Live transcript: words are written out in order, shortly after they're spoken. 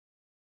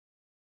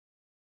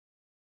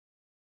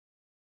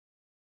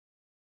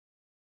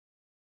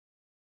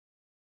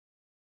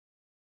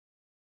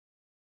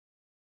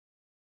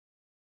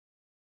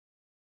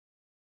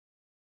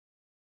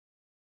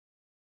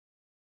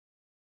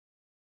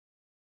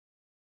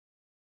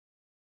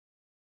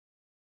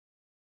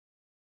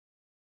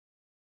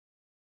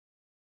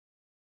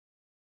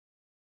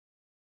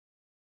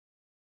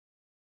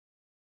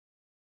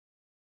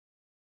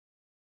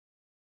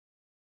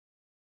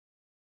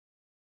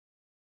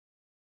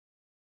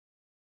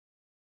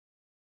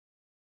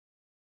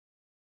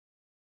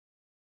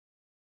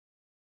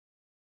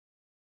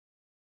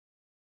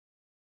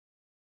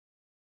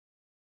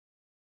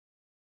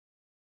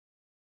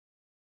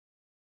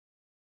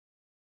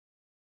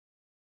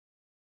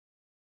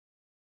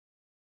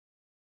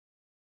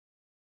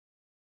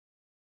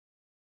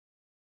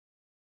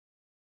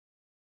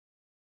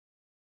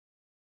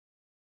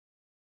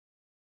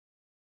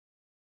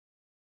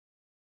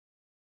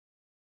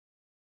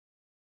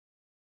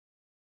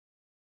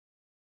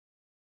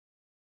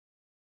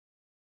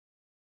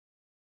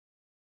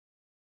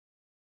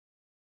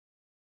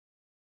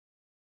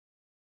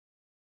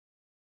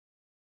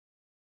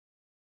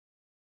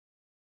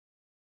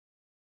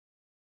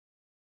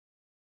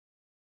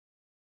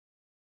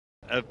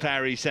of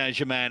Paris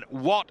Saint-Germain.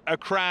 What a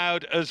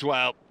crowd as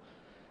well.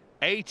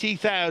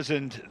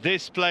 80,000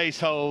 this place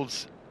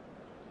holds,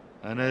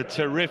 and a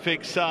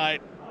terrific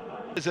sight.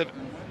 Have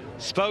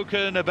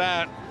spoken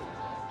about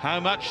how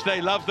much they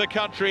love the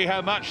country,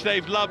 how much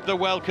they've loved the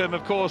welcome.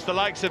 Of course, the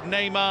likes of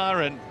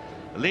Neymar and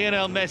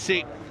Lionel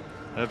Messi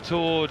have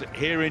toured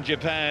here in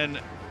Japan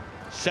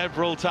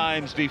several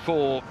times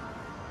before,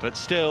 but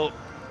still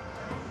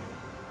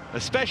a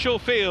special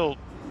feel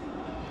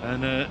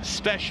and a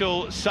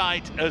special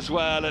sight as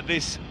well at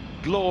this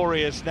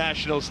glorious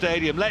national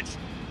stadium. Let's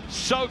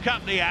soak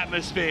up the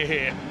atmosphere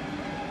here.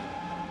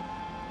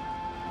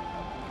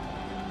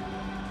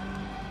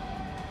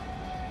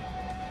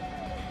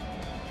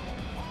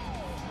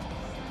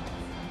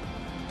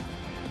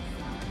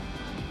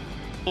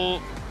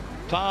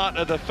 Part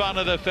of the fun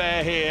of the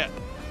fair here.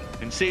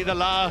 And see the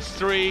last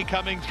three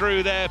coming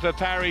through there for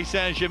Paris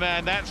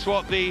Saint-Germain. That's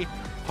what the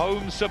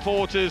home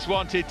supporters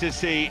wanted to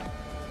see.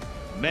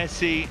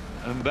 Messi,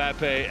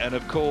 Mbappe, and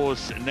of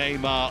course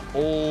Neymar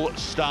all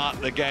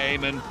start the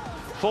game. And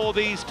for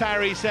these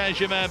Paris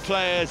Saint-Germain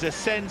players, a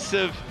sense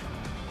of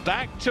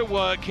back to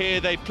work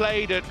here. They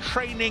played a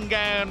training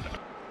ground.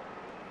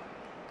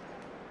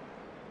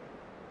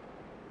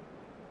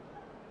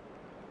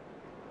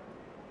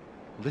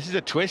 This is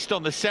a twist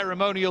on the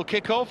ceremonial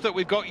kickoff that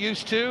we've got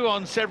used to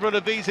on several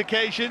of these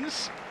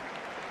occasions.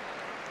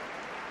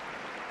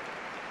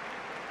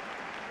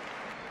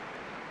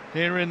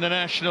 Here in the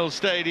National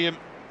Stadium.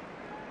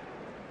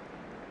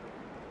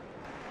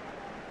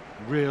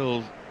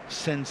 Real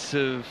sense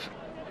of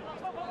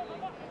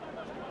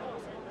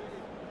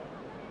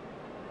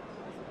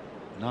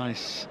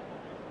nice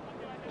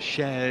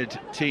shared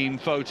team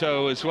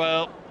photo as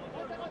well.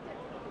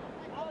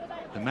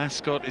 The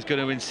mascot is going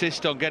to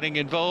insist on getting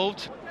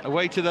involved.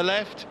 Away to the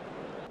left.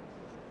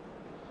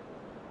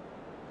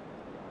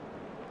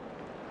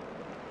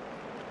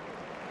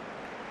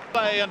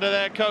 Play under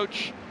their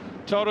coach,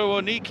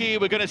 Toru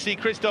Oniki. We're going to see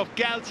Christophe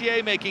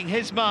Galtier making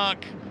his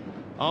mark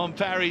on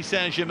Paris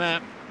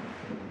Saint-Germain.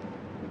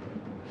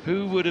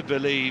 Who would have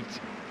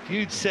believed, if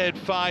you'd said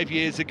 5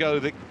 years ago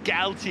that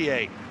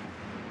Galtier,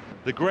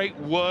 the great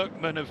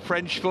workman of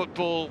French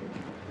football,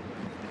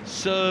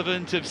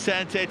 servant of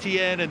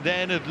Saint-Etienne and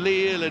then of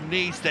Lille and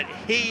Nice, that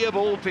he of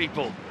all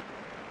people.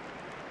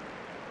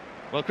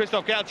 Well,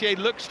 Christophe Galtier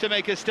looks to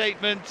make a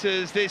statement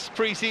as this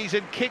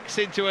pre-season kicks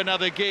into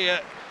another gear.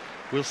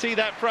 We'll see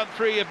that front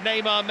three of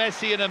Neymar,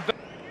 Messi and Mbappe.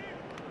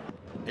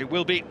 It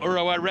will be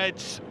Urawa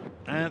Reds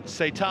at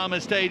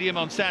Saitama Stadium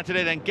on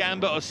Saturday, then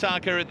Gamba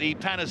Osaka at the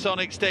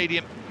Panasonic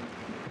Stadium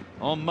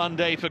on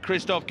Monday for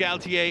Christophe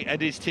Galtier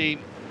and his team.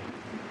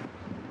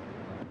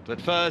 But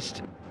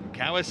first,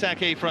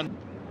 Kawasaki front.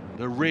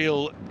 The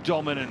real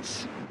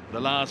dominance, the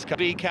last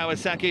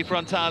Kawasaki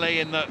Frontale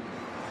in the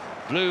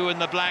blue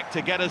and the black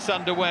to get us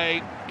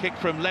underway. Kick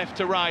from left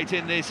to right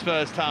in this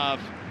first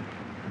half.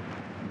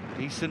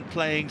 Decent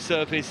playing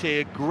surface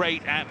here,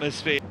 great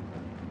atmosphere.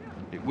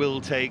 It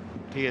will take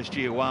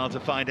PSG a while to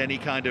find any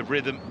kind of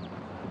rhythm,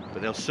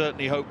 but they'll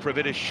certainly hope for a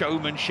bit of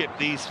showmanship,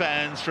 these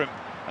fans, from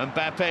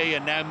Mbappe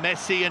and now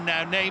Messi and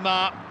now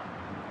Neymar.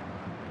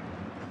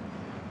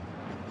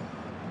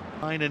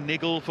 Fine and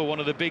niggle for one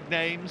of the big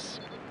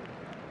names.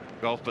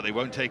 Golf, but they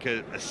won't take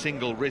a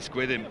single risk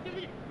with him.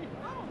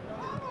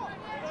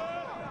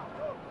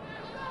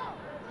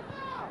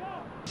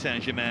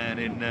 Saint-Germain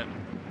in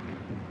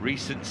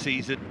recent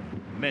season.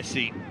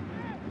 Messi.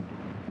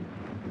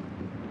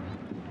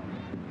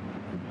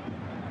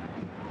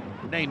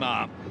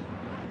 Neymar.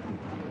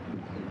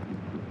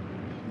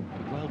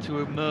 Well to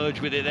emerge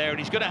with it there, and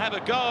he's going to have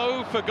a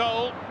go for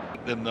goal.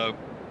 Them though,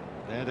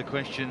 they're the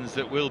questions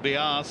that will be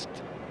asked.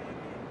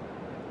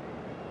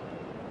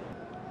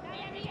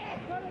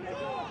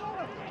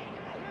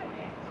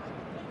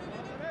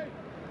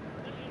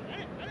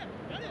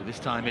 This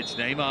time it's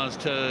Neymar's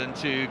turn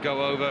to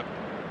go over.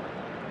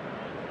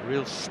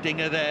 Real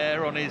stinger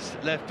there on his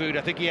left boot.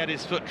 I think he had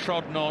his foot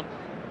trodden on.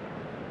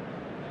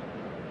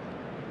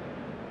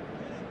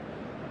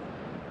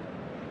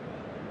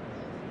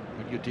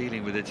 When you're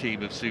dealing with a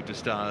team of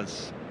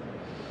superstars,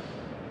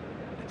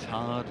 it's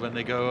hard when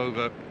they go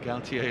over.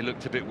 Galtier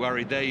looked a bit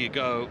worried. There you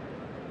go.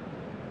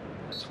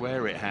 That's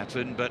where it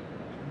happened, but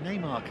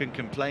Neymar can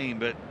complain,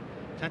 but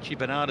Tachi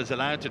Bernarda's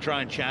allowed to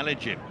try and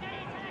challenge him.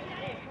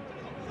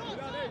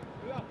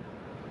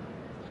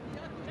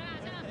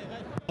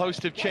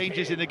 Host of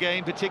changes in the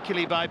game,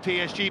 particularly by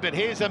PSG, but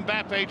here's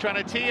Mbappe trying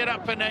to tee it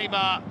up for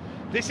Neymar.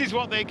 This is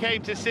what they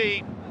came to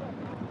see.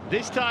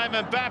 This time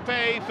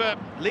Mbappe for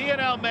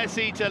Lionel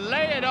Messi to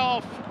lay it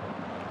off.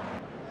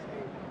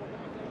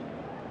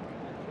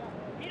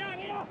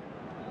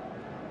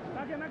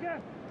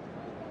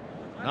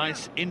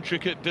 Nice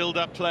intricate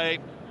build-up play.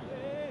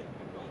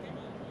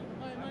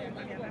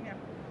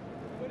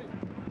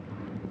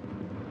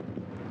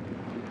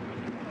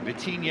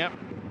 Vitinha,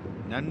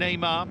 now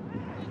Neymar.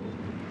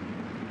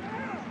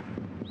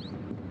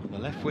 On the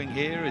left wing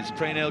here is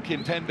Presnel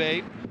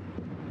Kimpembe.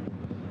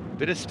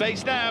 Bit of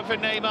space now for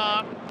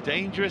Neymar.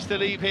 Dangerous to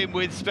leave him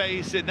with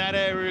space in that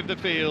area of the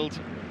field.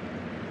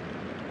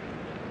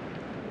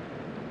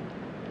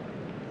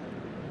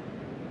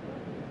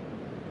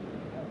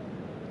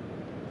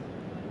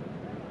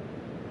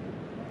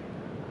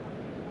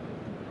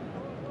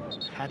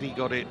 Had he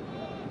got it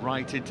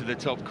right into the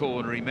top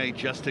corner, he may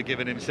just have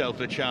given himself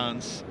a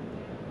chance.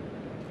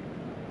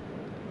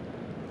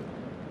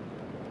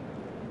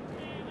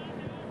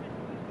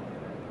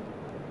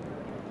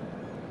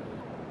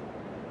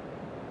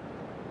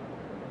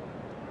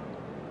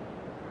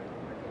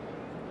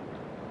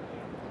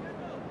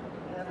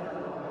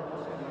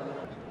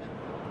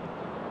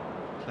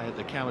 Play at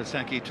the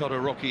Kawasaki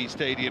Todoroki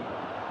Stadium.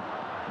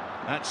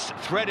 That's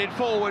threaded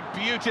forward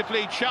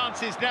beautifully.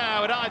 Chances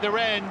now at either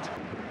end.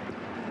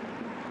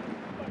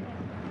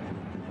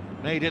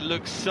 Made it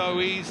look so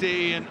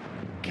easy, and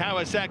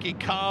Kawasaki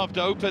carved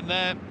open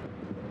there.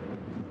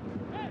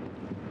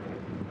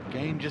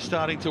 Game just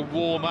starting to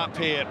warm up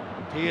here.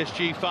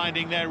 PSG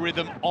finding their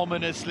rhythm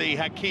ominously.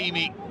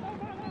 Hakimi.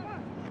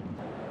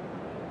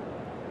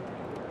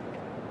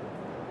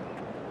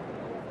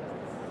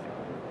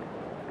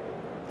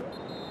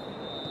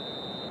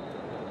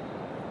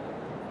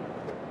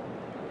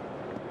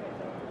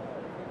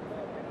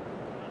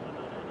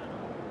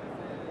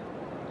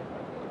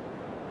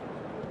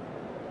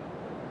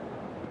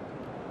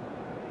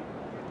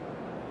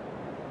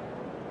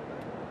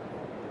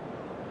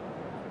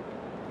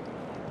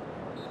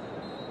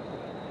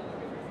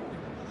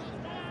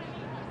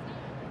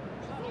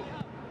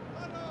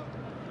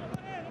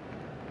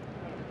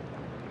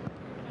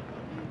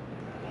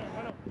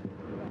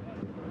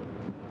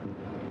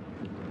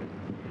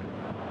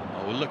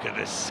 Oh, look at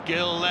the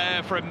skill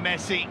there from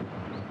Messi.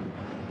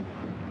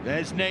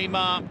 There's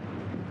Neymar.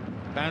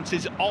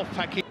 Bounces off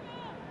Hakimi.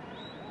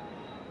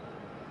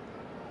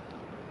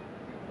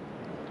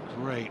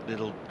 Great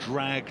little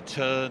drag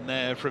turn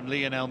there from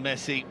Lionel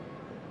Messi.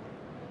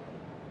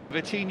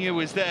 Vitinha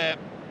was there.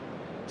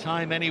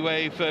 Time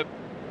anyway for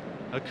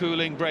a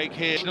cooling break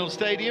here. National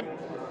Stadium.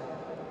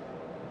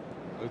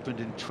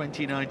 Opened in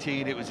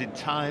 2019, it was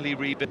entirely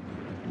rebuilt.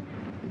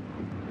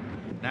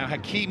 Now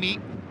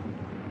Hakimi.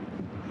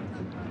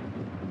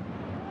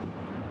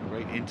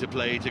 Great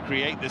interplay to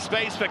create the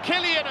space for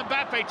Kylian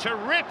Mbappe.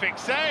 Terrific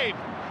save.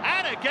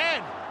 And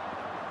again.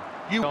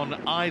 You on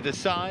either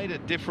side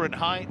at different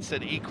heights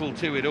and equal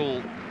to it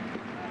all.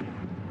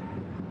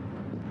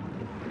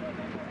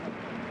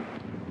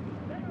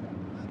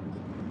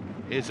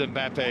 Here's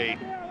Mbappe.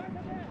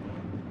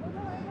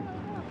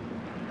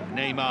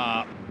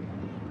 Neymar.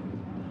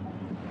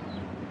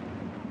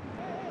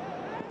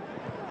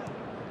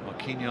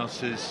 Marquinhos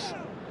has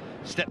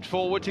stepped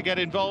forward to get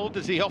involved,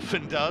 as he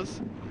often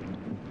does.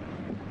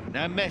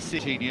 Now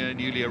Messi,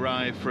 newly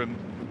arrived from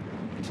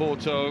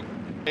Porto.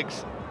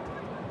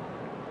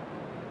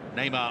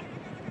 Neymar.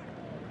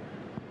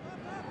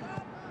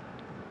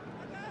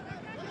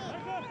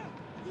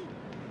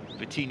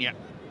 Vitinha.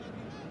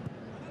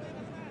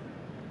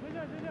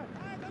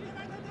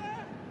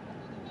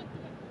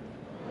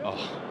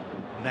 Oh,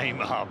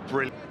 Neymar,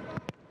 brilliant.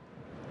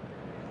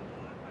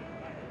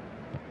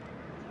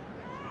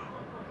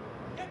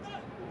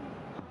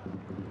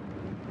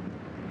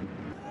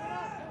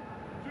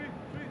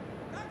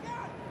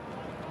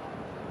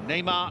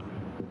 Neymar.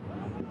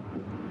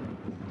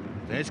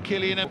 There's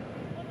Kylian.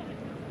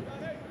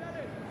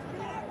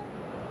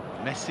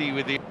 Messi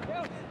with the...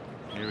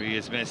 Here he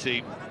is,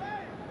 Messi.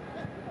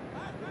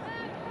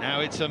 Now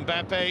it's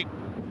Mbappe.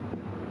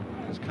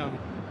 It's come.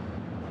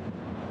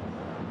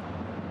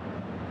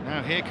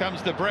 Now here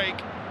comes the break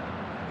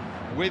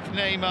with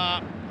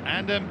Neymar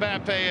and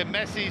Mbappe, and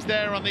Messi's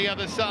there on the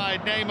other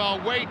side.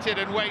 Neymar waited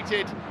and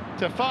waited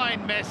to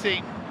find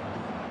Messi.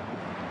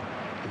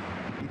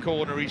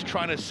 Corner, he's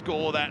trying to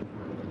score that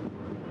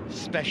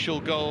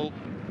special goal.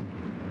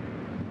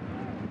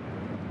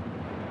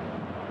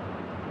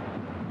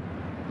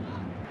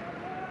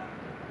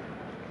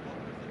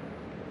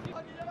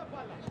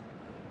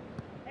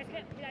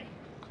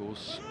 Of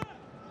course,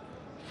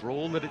 for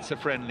all that it's a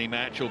friendly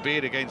match,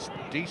 albeit against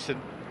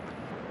decent.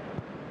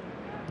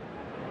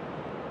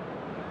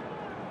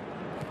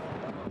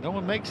 No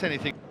one makes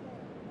anything.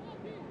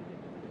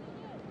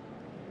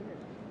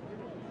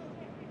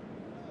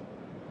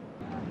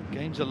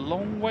 Game's a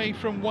long way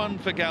from one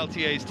for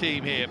Galtier's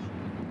team here.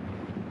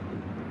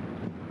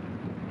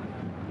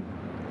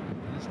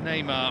 There's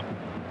Neymar,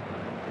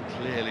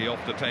 clearly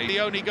off the pace. The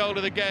only goal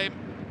of the game.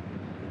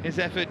 His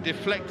effort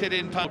deflected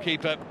in.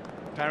 Keeper.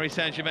 Paris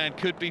Saint-Germain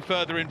could be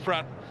further in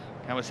front.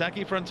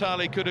 Kawasaki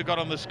Frontale could have got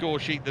on the score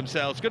sheet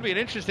themselves. Going to be an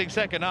interesting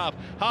second half.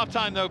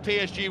 Half-time though,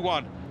 PSG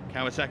 1,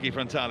 Kawasaki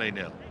Frontale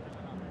 0.